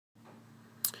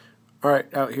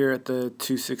Alright, out here at the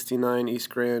 269 East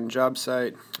Grand job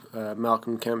site,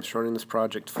 Malcolm Kemp's running this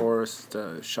project for us. It's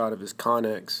a shot of his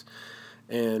Connex,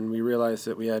 and we realized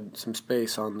that we had some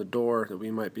space on the door that we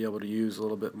might be able to use a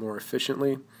little bit more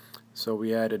efficiently, so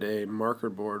we added a marker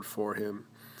board for him.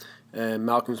 And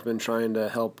Malcolm's been trying to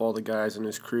help all the guys in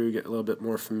his crew get a little bit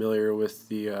more familiar with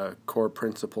the core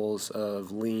principles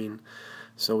of lean,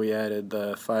 so we added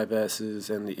the 5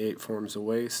 S's and the 8 forms of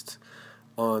waste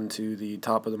onto the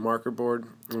top of the marker board,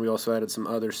 and we also added some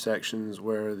other sections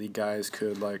where the guys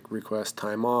could request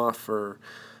time off or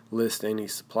list any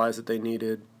supplies that they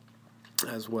needed,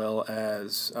 as well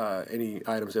as any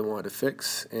items they wanted to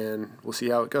fix, and we'll see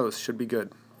how it goes. Should be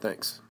good. Thanks.